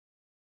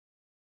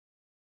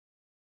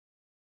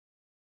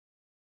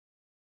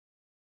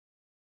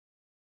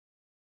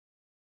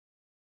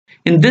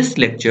In this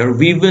lecture,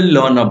 we will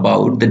learn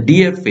about the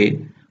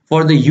DFA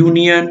for the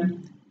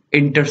union,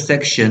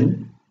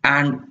 intersection,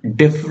 and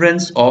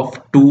difference of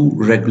two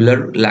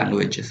regular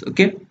languages.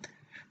 Okay,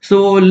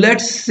 so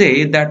let's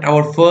say that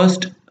our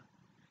first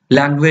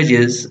language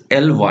is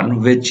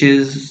L1, which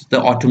is the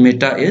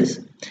automata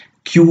is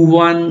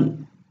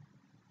Q1,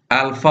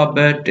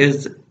 alphabet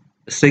is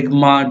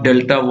sigma,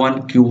 delta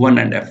 1,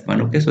 Q1 and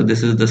F1. Okay, so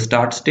this is the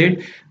start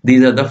state.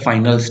 These are the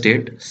final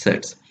state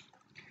sets.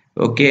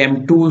 Okay,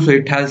 M2, so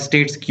it has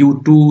states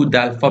Q2, the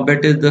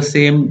alphabet is the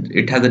same,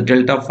 it has a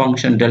delta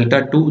function,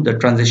 delta 2, the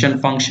transition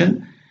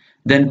function,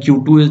 then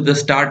Q2 is the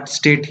start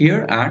state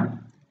here, and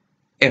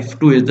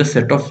F2 is the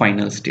set of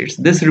final states.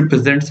 This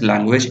represents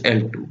language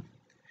L2.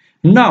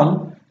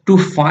 Now, to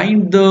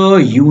find the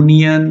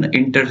union,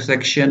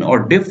 intersection or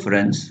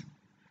difference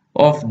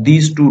of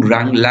these two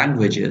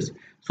languages,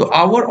 so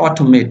our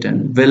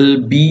automaton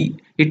will be,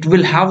 it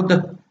will have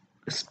the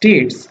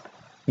states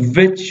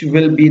which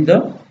will be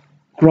the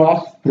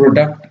cross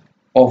product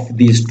of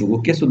these two.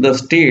 Okay, so the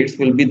states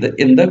will be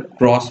in the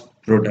cross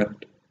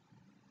product.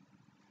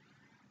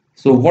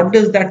 So what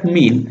does that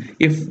mean?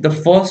 If the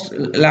first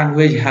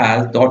language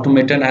has, the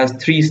automaton has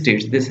 3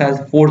 states, this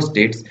has 4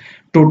 states,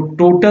 to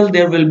total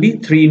there will be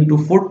 3 into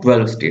 4,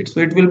 12 states. So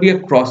it will be a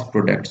cross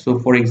product. So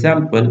for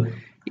example,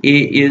 A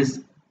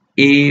is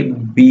A,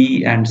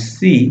 B and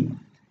C,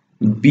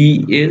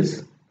 B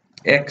is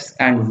X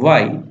and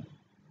Y.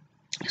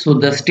 So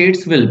the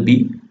states will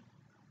be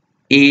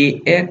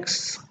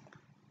AX,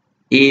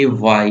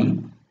 AY,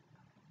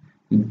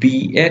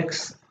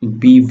 BX,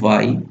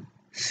 BY,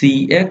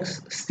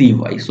 CX,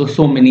 CY.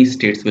 So many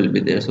states will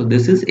be there. So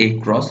this is A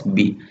cross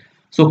B.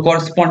 So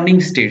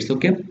corresponding states,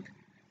 okay.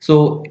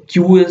 So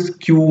Q is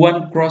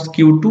Q1 cross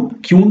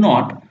Q2,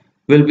 Q0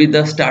 will be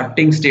the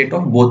starting state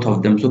of both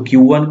of them. So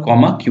Q1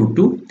 comma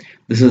Q2,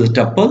 this is a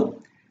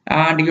tuple,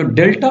 and your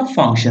delta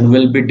function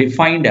will be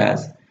defined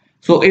as,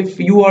 so if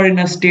you are in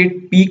a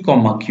state P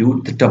comma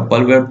Q, the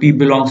tuple where P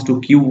belongs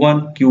to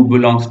Q1, Q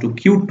belongs to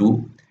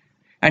Q2,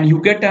 and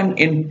you get an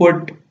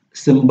input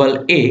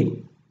symbol A,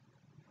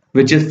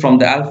 which is from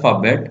the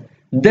alphabet,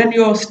 then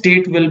your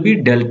state will be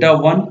delta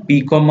 1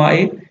 P comma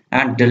A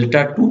and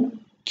delta 2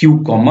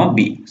 Q comma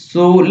B.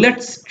 So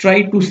let's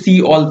try to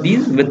see all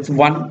these with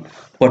one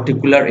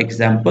particular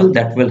example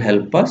that will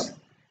help us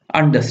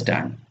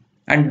understand.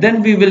 And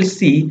then we will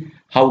see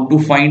how to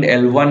find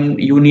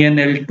L1 union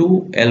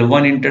L2,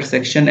 L1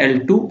 intersection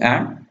L2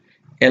 and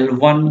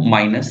L1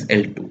 minus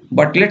L2.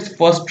 But let's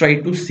first try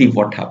to see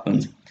what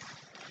happens.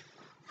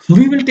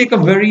 We will take a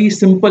very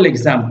simple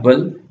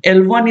example.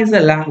 L1 is a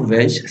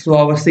language, so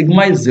our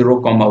sigma is 0,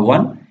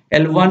 1.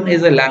 L1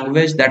 is a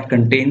language that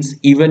contains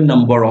even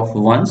number of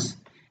ones.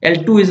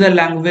 L2 is a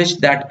language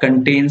that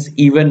contains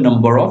even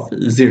number of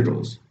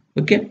zeros.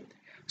 Okay,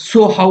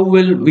 so how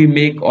will we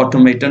make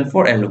automaton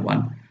for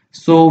L1?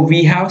 So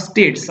we have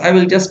states. I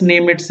will just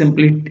name it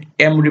simply.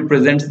 M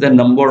represents the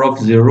number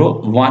of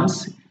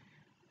ones.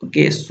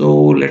 Okay, so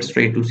let's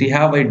try to see,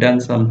 have I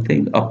done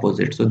something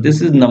opposite? So this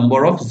is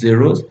number of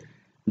zeros,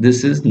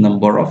 this is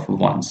number of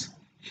ones.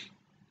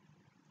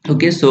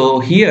 Okay, so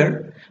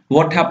here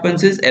what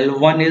happens is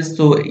L1 is,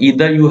 so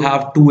either you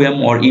have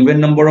 2m or even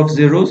number of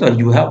zeros, or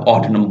you have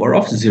odd number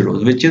of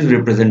zeros, which is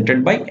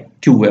represented by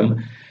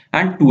 2m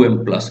and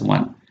 2m plus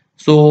 1.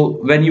 So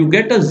when you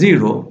get a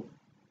 0,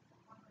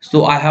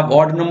 so I have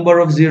odd number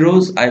of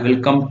zeros, I will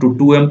come to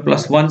 2m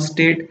plus 1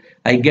 state.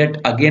 I get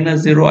again a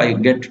 0, I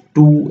get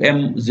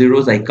 2m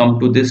zeros, I come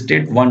to this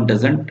state, 1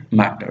 doesn't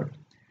matter.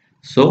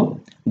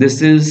 So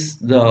this is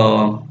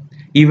the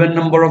even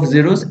number of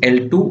zeros,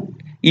 L2,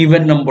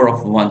 even number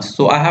of ones.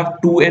 So I have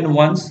 2n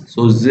ones,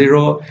 so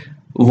 0,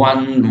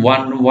 1,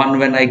 1, 1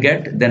 when I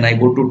get, then I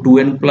go to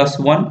 2n plus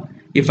 1.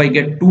 If I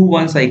get 2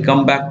 ones, I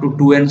come back to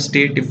 2n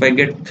state. If I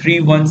get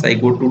 3 ones, I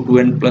go to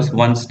 2n plus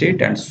 1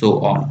 state, and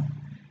so on.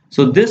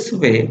 So this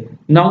way,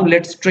 now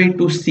let's try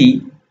to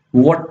see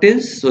what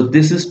is, so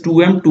this is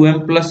 2m,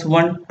 2m plus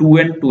 1,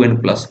 2n,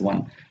 2n plus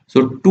 1.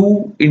 So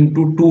 2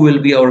 into 2 will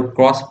be our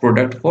cross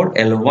product for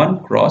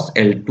L1 cross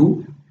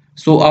L2.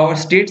 So our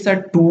states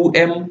are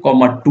 2m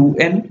comma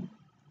 2n.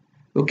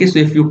 Okay, so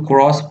if you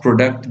cross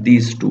product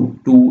these two,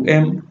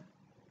 2m,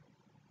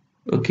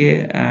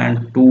 okay, and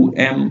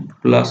 2m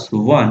plus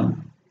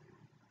 1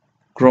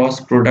 cross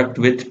product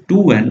with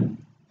 2n,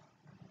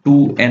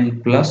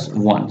 2n plus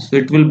 1. So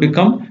it will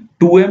become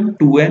 2m,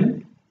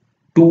 2n,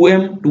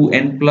 2m,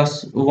 2n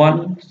plus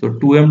 1. So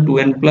 2m,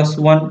 2n plus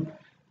 1.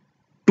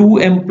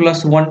 2m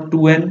plus 1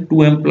 2n,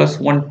 2m plus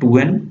 1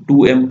 2n,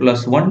 2m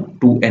plus 1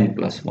 2n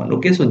plus 1.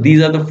 Okay, so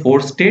these are the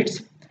 4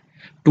 states,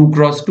 2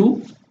 cross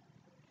 2.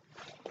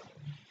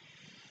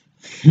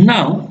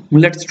 Now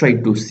let's try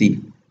to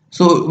see.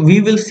 So we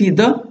will see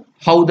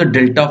how the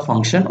delta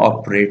function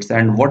operates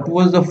and what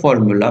was the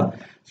formula.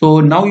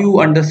 So now you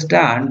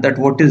understand that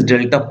what is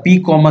delta.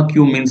 P comma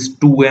q means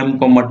 2m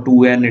comma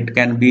 2n. It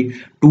can be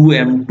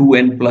 2m,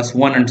 2n plus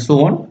 1 and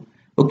so on.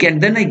 Okay,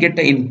 and then I get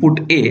the input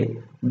A.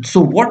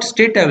 So what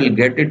state I will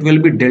get? It will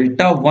be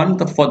delta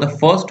 1. For the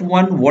first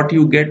one, what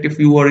you get if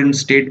you are in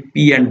state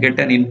P and get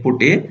an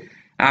input A,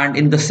 and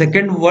in the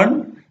second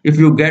one, if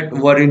you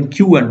were in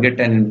Q1, get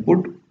an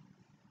input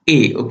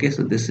A. Okay,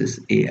 so this is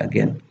A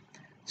again.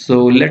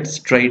 So let's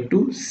try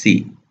to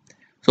see.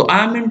 So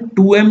I am in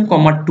 2m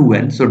comma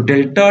 2n. So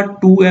delta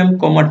 2m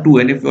comma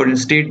 2n, if you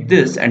state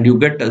this and you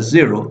get a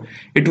 0,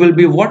 it will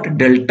be what?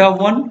 Delta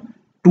 1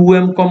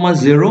 2m comma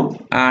 0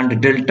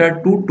 and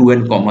delta 2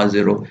 2n comma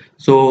 0.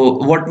 So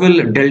what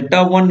will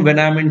delta 1, when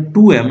I am in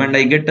 2m and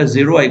I get a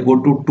 0, I go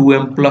to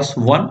 2m plus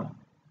 1.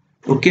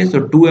 Okay,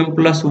 so 2m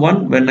plus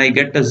 1 when I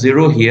get a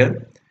 0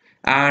 here,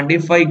 and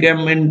if I get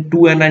in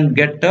 2n and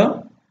get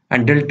a,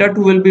 and delta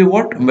 2 will be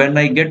what? When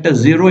I get a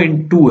 0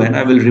 in 2n,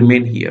 I will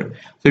remain here.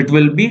 So it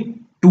will be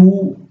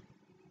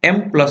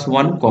 2m plus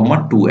 1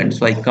 comma 2n.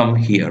 So I come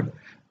here,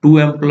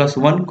 2m plus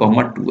 1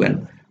 comma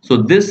 2n. So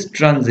this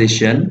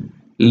transition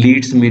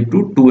leads me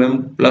to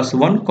 2m plus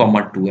 1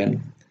 comma 2n.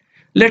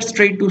 Let's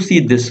try to see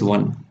this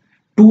one.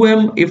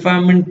 2m, if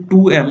I'm in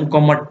 2m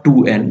comma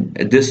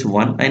 2n, this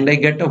one, and I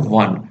get a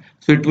 1.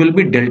 So it will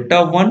be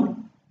delta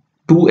 1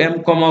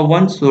 2m comma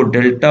 1. So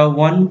delta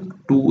 1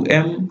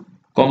 2m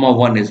comma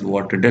 1 is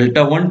what?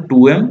 Delta 1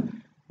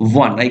 2m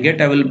 1.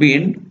 I will be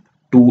in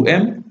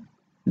 2m.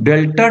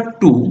 Delta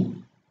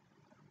 2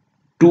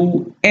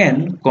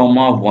 2n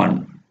comma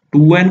 1.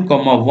 2n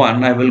comma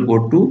 1, I will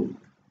go to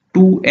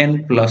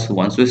 2n plus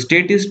 1. So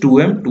state is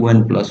 2m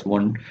 2n plus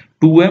 1.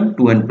 2m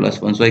 2n plus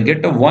 1. So I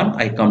get a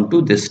 1, I come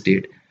to this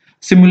state.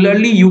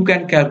 Similarly, you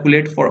can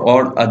calculate for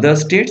all other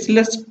states.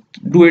 Let's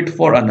do it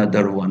for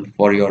another one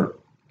for your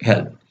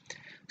help.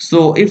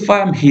 So if I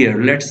am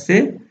here, let's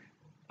say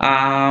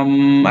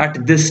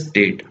at this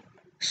state.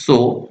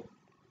 So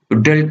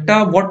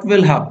delta, what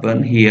will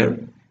happen here?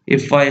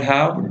 If I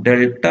have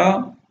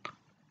delta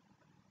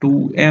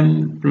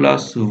 2m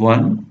plus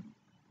 1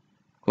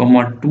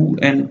 comma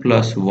 2n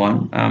plus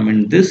 1, I am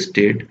in this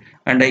state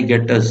and I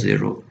get a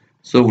 0.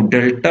 So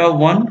delta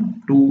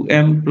 1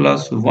 2m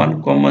plus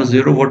 1 comma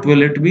 0, what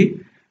will it be?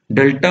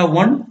 Delta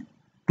 1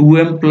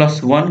 2m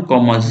plus 1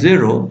 comma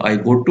 0, I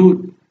go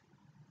to,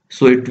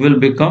 so it will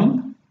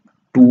become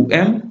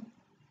 2m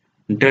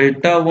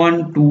delta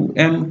 1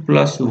 2m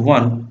plus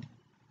 1,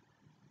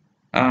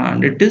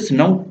 and it is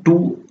now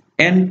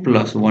 2n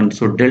plus 1.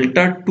 So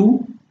delta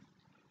 2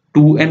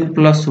 2n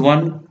plus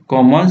 1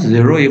 comma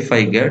 0 if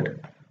I get,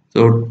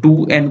 so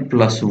 2n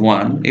plus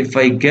 1 if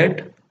I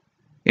get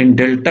in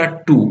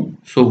delta 2.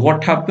 So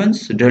what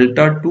happens?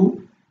 Delta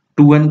 2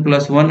 2n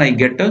plus 1, I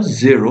get a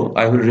 0.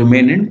 I will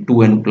remain in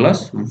 2n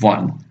plus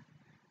 1.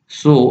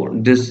 So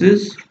this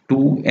is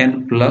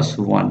 2n plus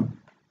 1.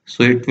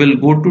 So it will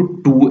go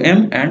to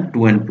 2m and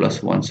 2n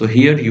plus 1. So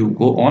here you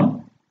go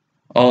on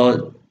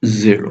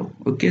 0.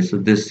 Okay, so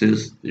this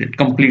is, it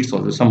completes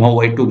also. Somehow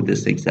I took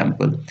this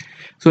example.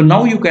 So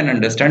now you can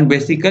understand,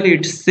 basically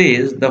it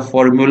says the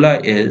formula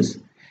is,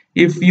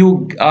 if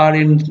you are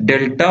in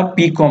delta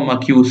p comma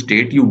q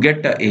state, you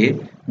get a,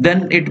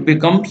 then it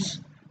becomes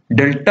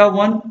delta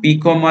 1 p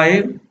comma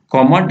a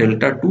comma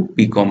delta 2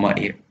 p comma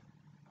a.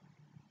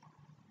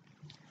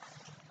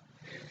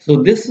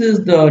 So this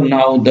is the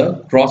now the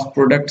cross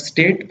product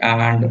state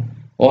and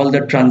all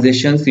the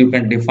transitions you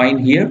can define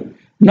here.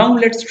 Now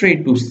let's try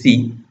to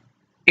see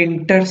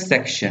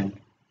intersection.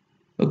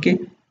 Okay,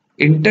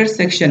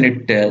 intersection,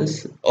 it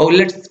tells, oh,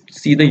 let's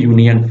see the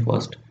union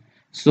first.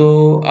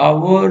 So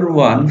our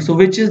one, so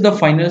which is the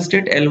final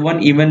state?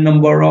 L1, even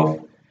number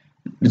of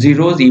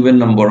zeros, even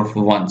number of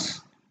ones.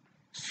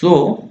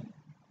 So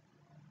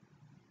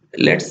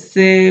let's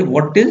say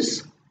what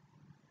is,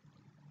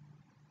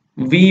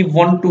 we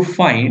want to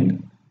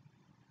find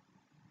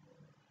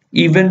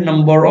even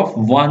number of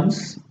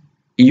ones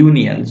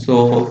union,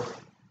 so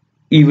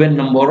even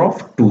number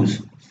of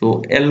twos.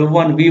 So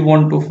L1, we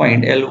want to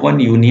find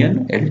L1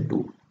 union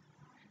L2.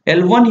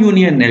 L1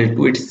 union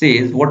L2, it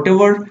says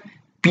whatever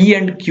P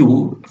and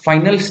Q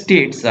final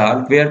states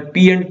are, where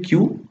P and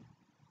Q,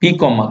 P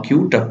comma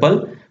Q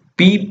tuple,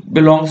 P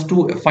belongs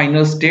to a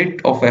final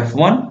state of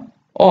F1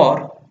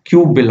 or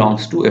Q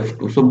belongs to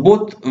F2. So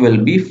both will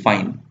be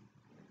fine.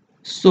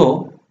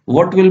 So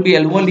what will be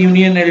L1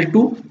 union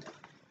L2?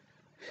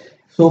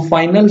 So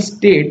final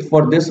state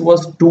for this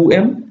was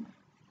 2m,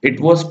 it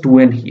was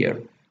 2n here.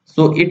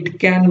 So it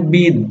can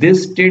be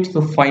this state.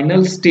 So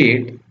final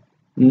state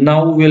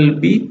now will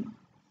be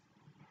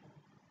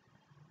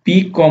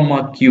P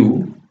comma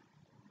Q,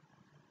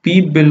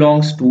 P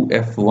belongs to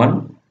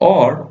F1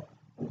 or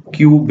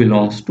Q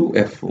belongs to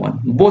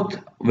F1. Both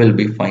will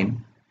be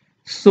fine.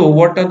 So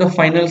what are the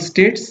final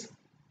states?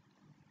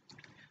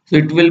 So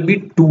it will be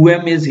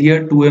 2m is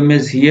here, 2m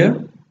is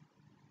here,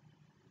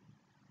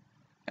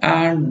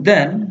 and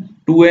then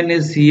 2n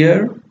is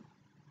here.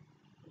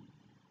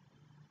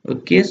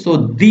 Okay, so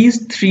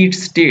these three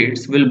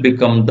states will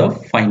become the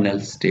final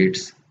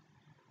states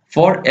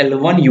for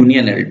L1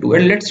 union L2.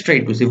 And let's try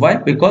to see why.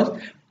 Because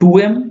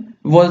 2m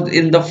was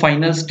in the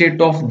final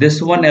state of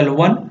this one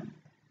L1,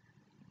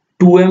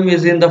 2m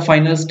is in the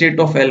final state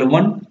of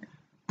L1,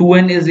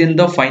 2n is in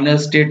the final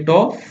state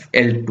of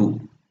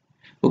L2.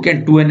 Okay,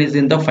 and 2n is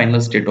in the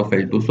final state of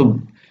L2.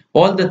 So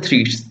all the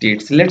three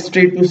states, let's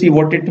try to see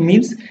what it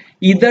means.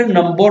 either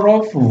number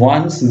of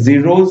ones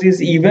zeros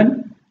is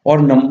even or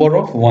number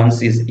of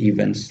ones is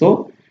even.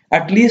 So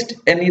at least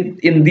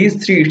in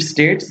these three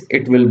states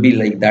it will be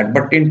like that,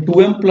 but in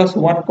 2m plus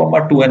 1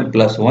 comma 2n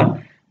plus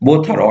 1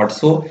 both are odd.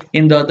 So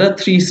in the other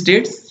three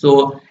states,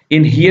 so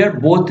in here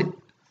both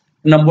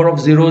number of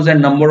zeros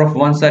and number of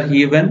ones are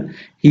even.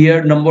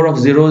 Here number of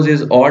zeros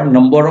is odd,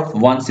 number of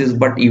ones is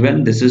but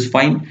even, this is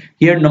fine.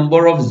 Here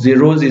number of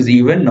zeros is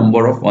even,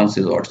 number of ones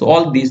is odd. So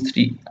all these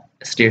three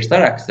states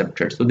are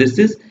accepted. So this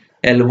is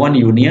L1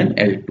 union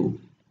L2.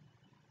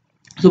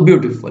 So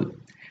beautiful.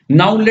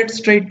 Now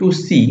let's try to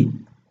see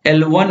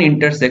L1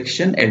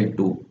 intersection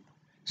L2.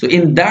 So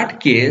in that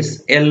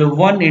case,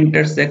 L1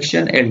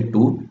 intersection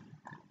L2,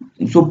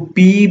 so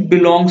P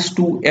belongs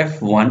to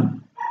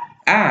F1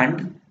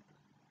 and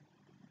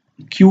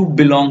Q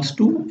belongs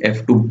to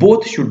F2.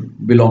 Both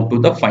should belong to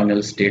the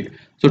final state.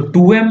 So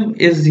 2m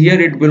is here,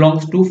 it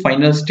belongs to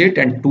final state,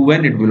 and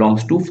 2n it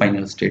belongs to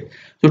final state.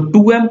 So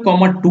 2m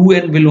comma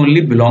 2n will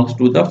only belongs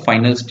to the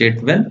final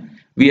state when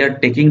we are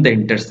taking the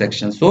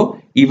intersection.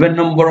 So even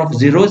number of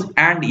zeros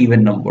and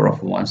even number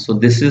of ones. So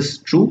this is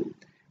true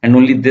and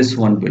only this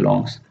one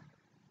belongs.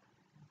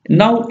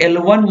 Now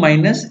L1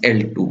 minus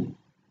L2.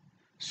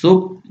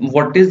 So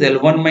what is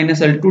L1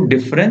 minus L2?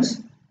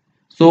 Difference.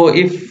 So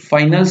if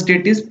final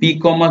state is P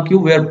comma Q,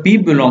 where P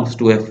belongs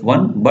to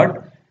F1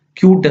 but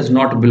Q does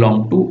not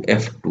belong to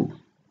F2.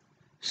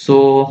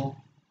 So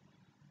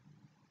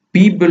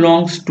P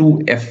belongs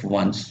to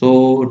F1.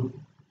 So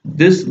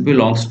this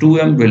belongs to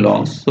M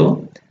belongs.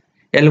 So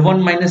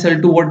L1 minus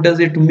L2, what does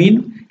it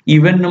mean?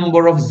 Even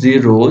number of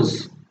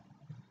zeros,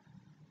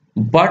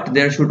 but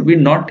there should be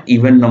not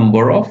even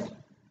number of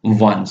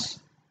ones.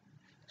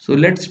 So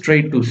let's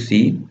try to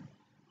see.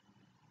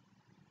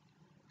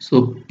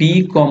 So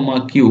P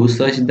comma Q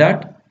such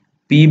that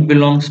P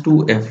belongs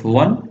to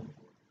F1,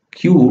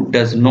 Q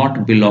does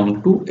not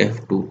belong to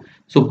F2.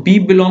 So P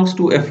belongs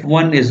to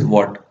F1 is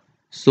what?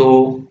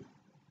 So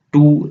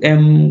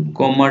 2m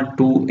comma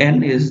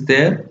 2n is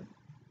there,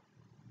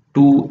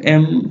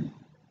 2m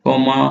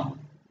comma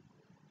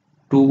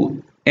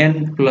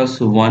 2n plus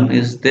 1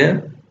 is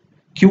there.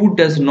 Q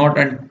does not,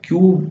 and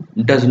Q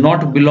does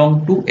not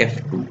belong to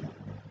F2.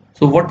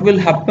 So what will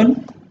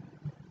happen?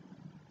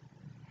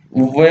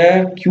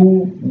 Where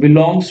Q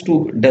belongs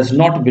to, does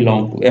not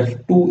belong to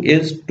F2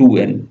 is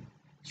 2n.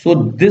 So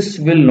this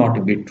will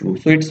not be true.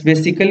 So it's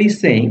basically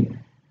saying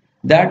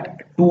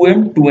that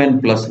 2m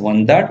 2n plus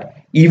 1,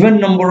 that even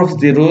number of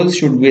zeros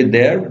should be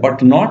there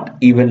but not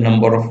even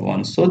number of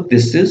ones. So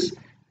this is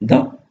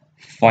the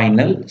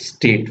final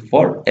state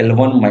for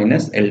L1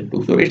 minus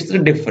L2. So it's the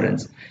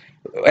difference.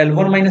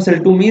 L1 minus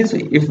L2 means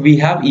if we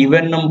have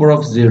even number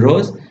of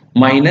zeros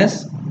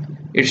minus,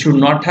 it should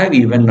not have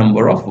even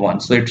number of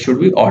ones, so it should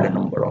be odd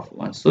number of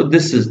ones. So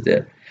this is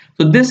there.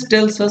 So this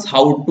tells us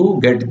how to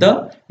get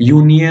the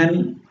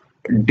union,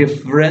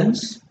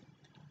 difference,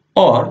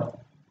 or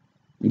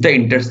the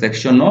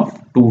intersection of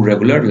two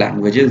regular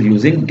languages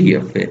using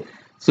DFA.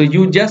 So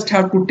you just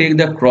have to take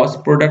the cross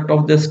product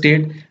of the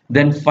state,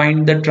 then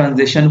find the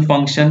transition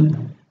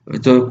function.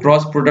 So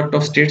cross product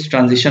of states,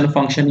 transition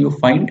function you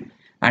find,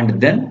 and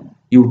then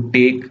you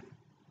take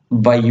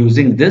by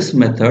using this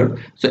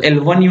method. So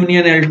L1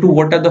 union L2,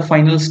 what are the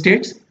final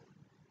states?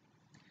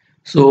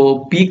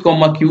 So P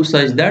comma Q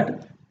such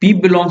that P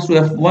belongs to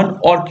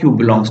F1 or Q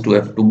belongs to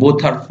F2,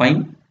 both are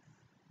fine.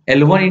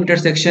 L1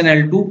 intersection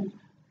L2,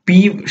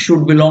 P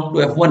should belong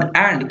to F1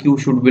 and Q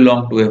should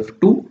belong to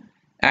F2,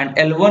 and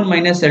L1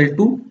 minus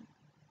L2,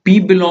 P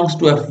belongs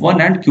to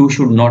F1 and Q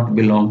should not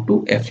belong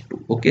to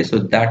F2. Okay, so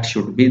that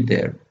should be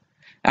there.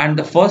 And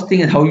the first thing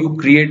is how you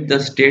create the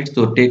state.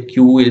 So take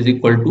Q is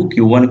equal to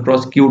Q1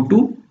 cross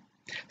Q2.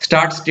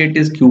 Start state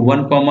is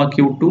Q1 comma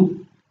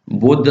Q2,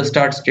 both the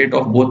start state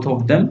of both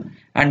of them,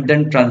 and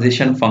then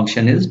transition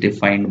function is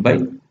defined by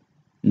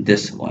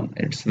this one.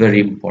 It's very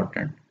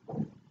important.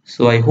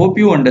 So I hope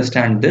you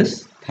understand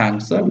this.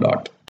 Thanks a lot.